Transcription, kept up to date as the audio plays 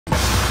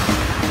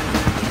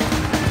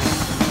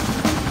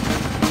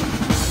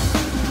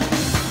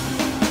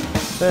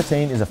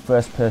XIII is a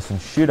first-person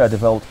shooter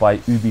developed by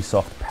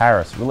Ubisoft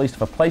Paris, released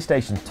for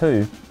PlayStation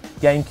 2,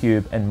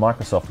 GameCube and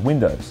Microsoft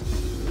Windows.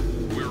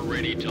 We're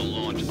ready to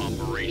launch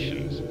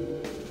operations.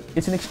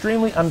 It's an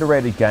extremely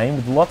underrated game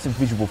with lots of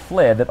visual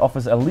flair that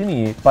offers a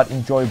linear but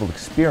enjoyable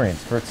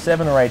experience for its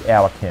 7 or 8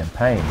 hour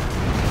campaign.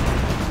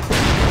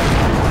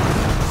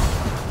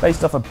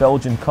 Based off a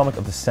Belgian comic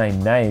of the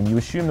same name, you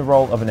assume the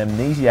role of an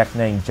amnesiac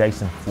named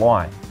Jason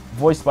Fly,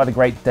 voiced by the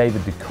great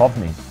David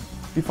Duchovny,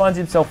 who finds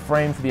himself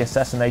framed for the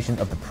assassination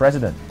of the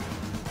president.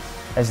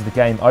 As the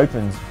game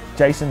opens,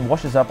 Jason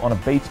washes up on a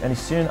beach and is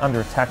soon under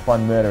attack by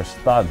murderous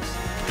thugs.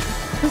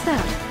 Who's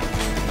that?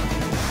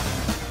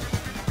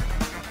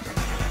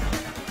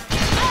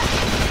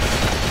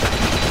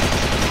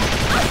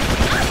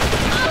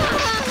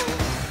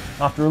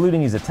 After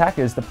eluding his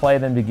attackers, the player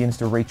then begins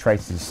to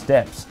retrace his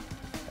steps,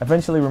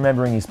 eventually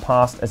remembering his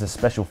past as a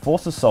Special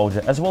Forces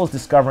soldier, as well as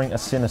discovering a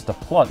sinister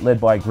plot led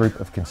by a group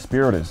of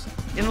conspirators.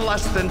 In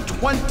less than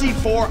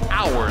 24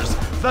 hours,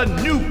 the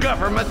new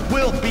government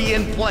will be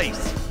in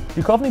place.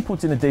 Duchovny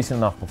puts in a decent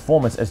enough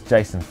performance as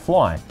Jason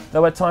Fly,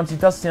 though at times he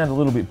does sound a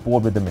little bit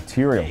bored with the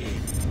material.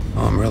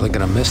 Oh, I'm really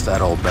gonna miss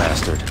that old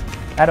bastard.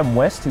 Adam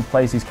West, who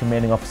plays his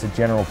commanding officer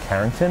General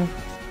Carrington,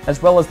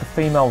 as well as the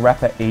female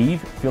rapper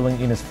Eve, filling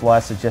in as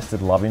Fly's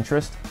suggested love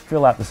interest,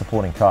 fill out the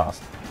supporting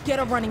cast. Get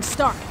a running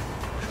start.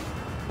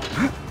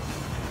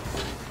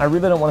 I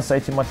really don't want to say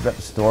too much about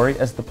the story,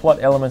 as the plot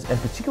elements and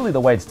particularly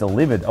the way it's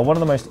delivered are one of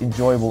the most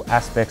enjoyable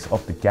aspects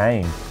of the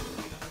game.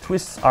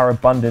 Twists are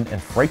abundant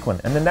and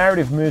frequent, and the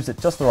narrative moves at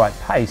just the right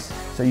pace,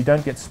 so you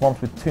don't get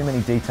swamped with too many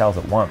details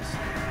at once.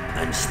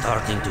 I'm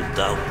starting to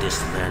doubt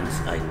this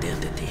man's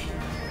identity.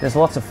 There's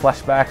lots of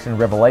flashbacks and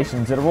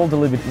revelations that are all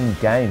delivered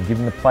in-game,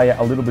 giving the player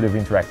a little bit of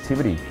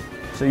interactivity,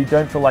 so you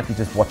don't feel like you're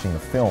just watching the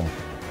film.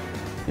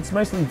 It's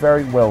mostly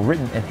very well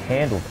written and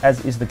handled,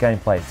 as is the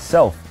gameplay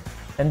itself,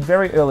 and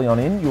very early on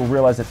in, you'll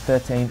realise that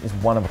XIII is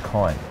one of a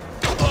kind.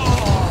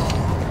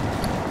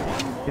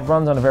 It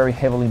runs on a very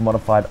heavily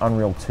modified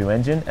Unreal 2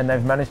 engine, and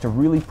they've managed to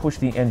really push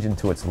the engine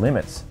to its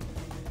limits.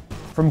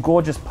 From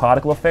gorgeous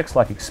particle effects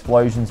like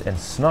explosions and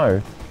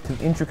snow, to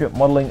intricate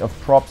modelling of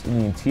props in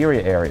the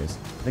interior areas,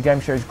 the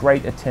game shows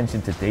great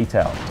attention to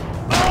detail.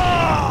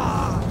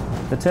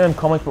 The term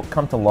comic book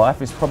come to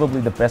life is probably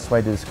the best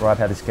way to describe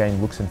how this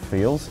game looks and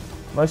feels.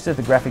 Most of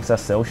the graphics are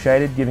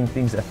cel-shaded, giving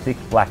things a thick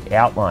black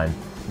outline,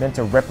 meant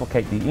to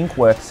replicate the ink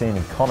work seen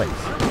in comics.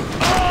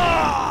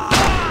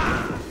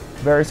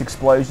 Various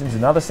explosions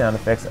and other sound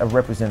effects are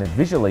represented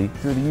visually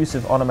through the use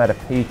of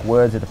onomatopoeic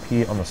words that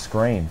appear on the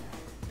screen.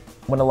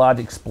 When a large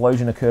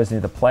explosion occurs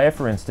near the player,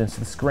 for instance,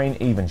 the screen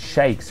even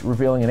shakes,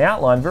 revealing an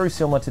outline very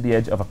similar to the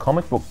edge of a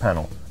comic book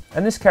panel,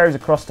 and this carries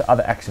across to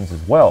other actions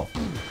as well.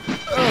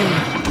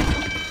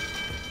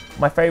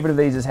 My favourite of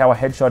these is how a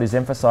headshot is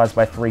emphasised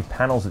by 3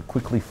 panels that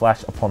quickly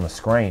flash upon the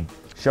screen,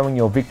 showing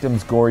your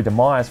victim's gory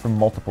demise from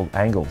multiple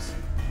angles.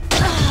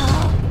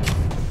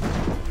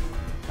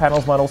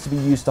 Panels might also be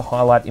used to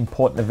highlight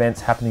important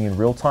events happening in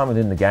real time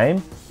within the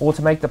game, or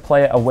to make the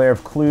player aware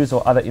of clues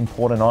or other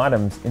important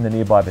items in the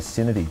nearby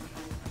vicinity.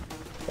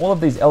 All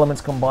of these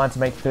elements combine to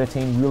make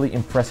XIII really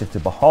impressive to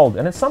behold,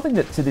 and it's something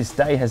that to this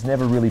day has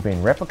never really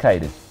been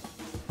replicated.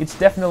 It's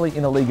definitely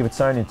in a league of its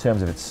own in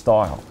terms of its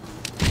style.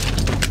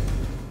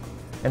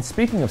 And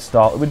speaking of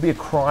style, it would be a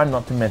crime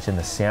not to mention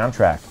the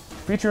soundtrack.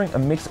 Featuring a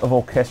mix of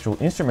orchestral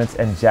instruments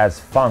and jazz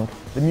funk,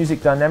 the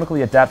music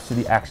dynamically adapts to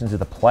the actions of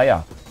the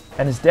player,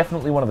 and is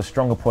definitely one of the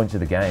stronger points of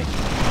the game.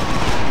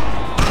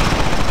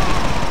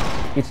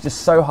 It's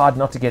just so hard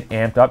not to get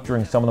amped up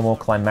during some of the more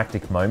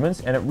climactic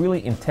moments, and it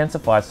really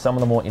intensifies some of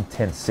the more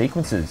intense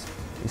sequences,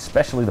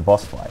 especially the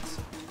boss fights.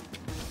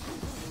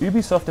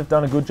 Ubisoft have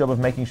done a good job of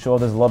making sure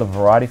there's a lot of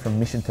variety from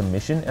mission to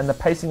mission, and the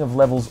pacing of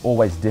levels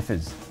always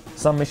differs.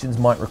 Some missions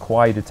might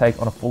require you to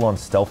take on a full-on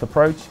stealth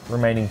approach,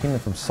 remaining hidden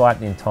from sight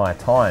the entire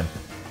time,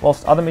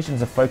 whilst other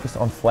missions are focused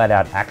on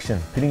flat-out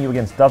action, pitting you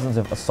against dozens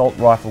of assault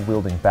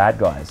rifle-wielding bad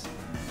guys.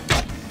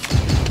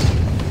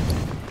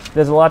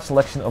 There's a large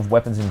selection of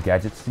weapons and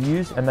gadgets to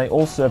use, and they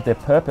all serve their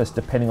purpose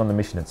depending on the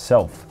mission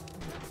itself.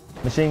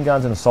 Machine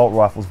guns and assault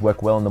rifles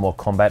work well in the more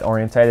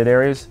combat-orientated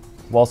areas,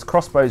 whilst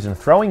crossbows and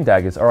throwing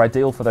daggers are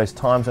ideal for those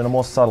times when a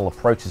more subtle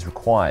approach is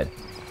required.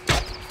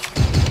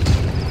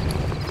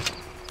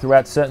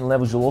 Throughout certain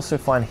levels, you'll also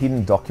find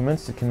hidden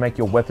documents that can make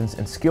your weapons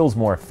and skills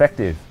more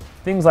effective.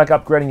 Things like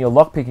upgrading your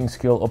lockpicking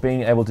skill or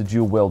being able to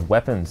dual-wield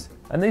weapons,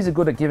 and these are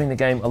good at giving the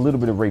game a little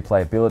bit of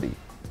replayability.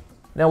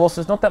 Now, whilst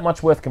there's not that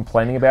much worth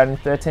complaining about in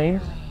XIII,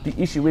 the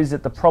issue is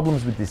that the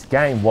problems with this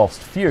game, whilst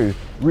few,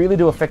 really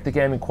do affect the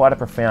game in quite a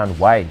profound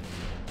way.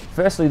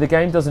 Firstly, the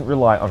game doesn't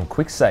rely on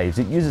quick saves,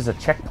 it uses a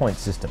checkpoint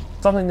system,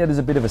 something that is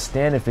a bit of a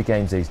standard for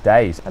games these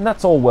days, and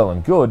that's all well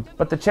and good,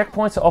 but the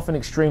checkpoints are often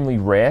extremely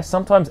rare,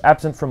 sometimes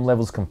absent from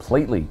levels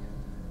completely.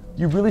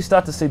 You really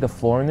start to see the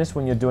flaw in this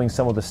when you're doing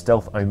some of the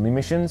stealth-only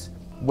missions,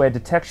 where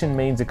detection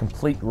means a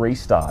complete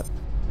restart.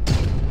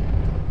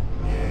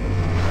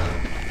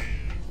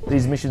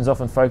 These missions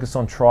often focus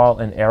on trial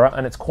and error,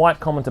 and it's quite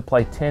common to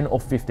play 10 or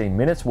 15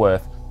 minutes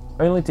worth,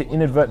 only to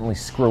inadvertently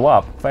screw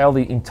up, fail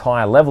the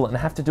entire level, and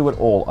have to do it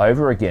all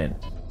over again.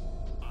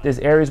 There's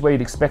areas where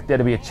you'd expect there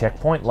to be a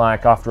checkpoint,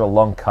 like after a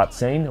long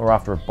cutscene or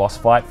after a boss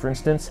fight, for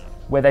instance,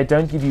 where they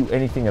don't give you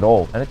anything at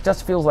all, and it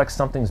just feels like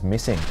something's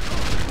missing.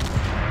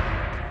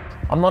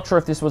 I'm not sure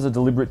if this was a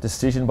deliberate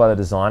decision by the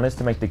designers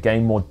to make the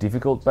game more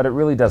difficult, but it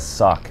really does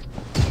suck.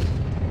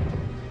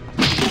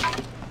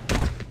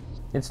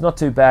 It's not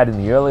too bad in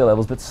the earlier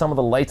levels, but some of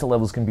the later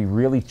levels can be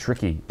really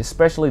tricky,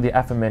 especially the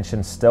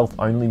aforementioned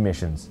stealth-only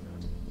missions,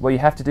 where you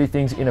have to do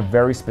things in a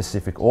very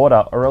specific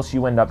order, or else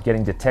you end up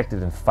getting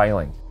detected and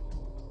failing.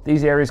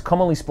 These areas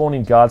commonly spawn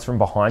in guards from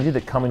behind you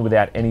that come in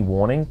without any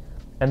warning,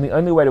 and the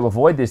only way to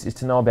avoid this is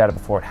to know about it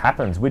before it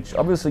happens, which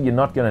obviously you're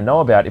not going to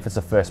know about if it's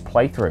a first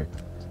playthrough.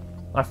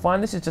 I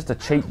find this is just a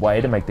cheap way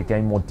to make the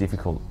game more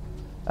difficult.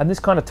 And this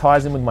kind of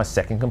ties in with my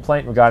second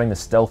complaint regarding the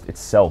stealth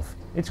itself.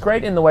 It's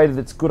great in the way that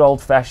it's good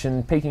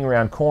old-fashioned peeking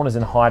around corners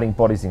and hiding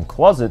bodies in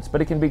closets,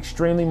 but it can be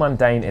extremely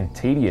mundane and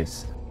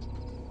tedious.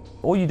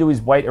 All you do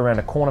is wait around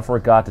a corner for a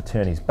guard to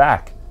turn his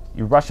back.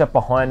 You rush up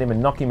behind him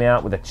and knock him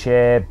out with a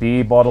chair,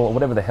 beer bottle, or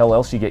whatever the hell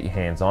else you get your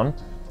hands on,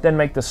 then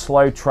make the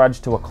slow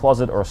trudge to a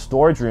closet or a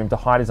storage room to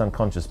hide his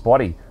unconscious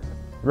body.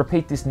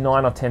 Repeat this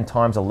 9 or 10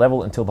 times a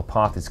level until the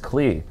path is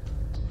clear.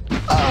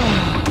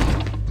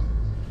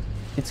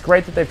 It's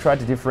great that they've tried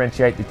to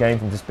differentiate the game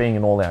from just being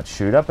an all-out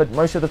shooter, but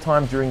most of the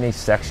time during these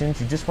sections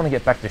you just want to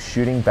get back to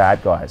shooting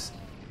bad guys.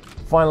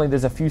 Finally,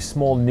 there's a few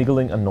small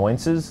niggling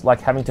annoyances,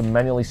 like having to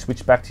manually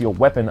switch back to your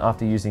weapon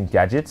after using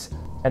gadgets,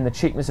 and the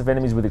cheapness of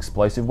enemies with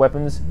explosive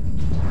weapons.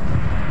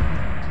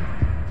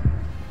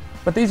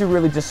 But these are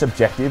really just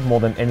subjective more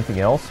than anything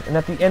else, and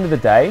at the end of the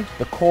day,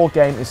 the core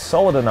game is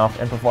solid enough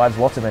and provides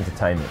lots of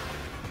entertainment.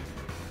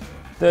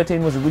 XIII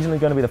was originally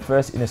going to be the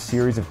first in a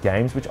series of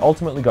games which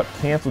ultimately got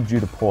cancelled due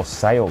to poor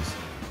sales.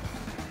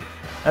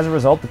 As a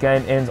result, the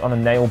game ends on a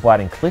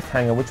nail-biting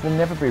cliffhanger which will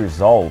never be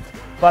resolved,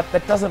 but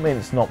that doesn't mean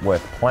it's not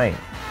worth playing.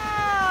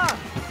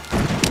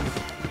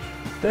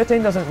 XIII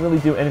doesn't really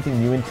do anything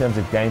new in terms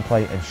of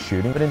gameplay and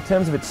shooting, but in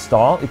terms of its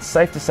style, it's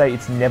safe to say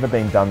it's never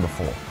been done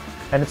before,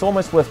 and it's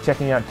almost worth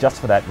checking out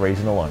just for that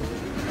reason alone.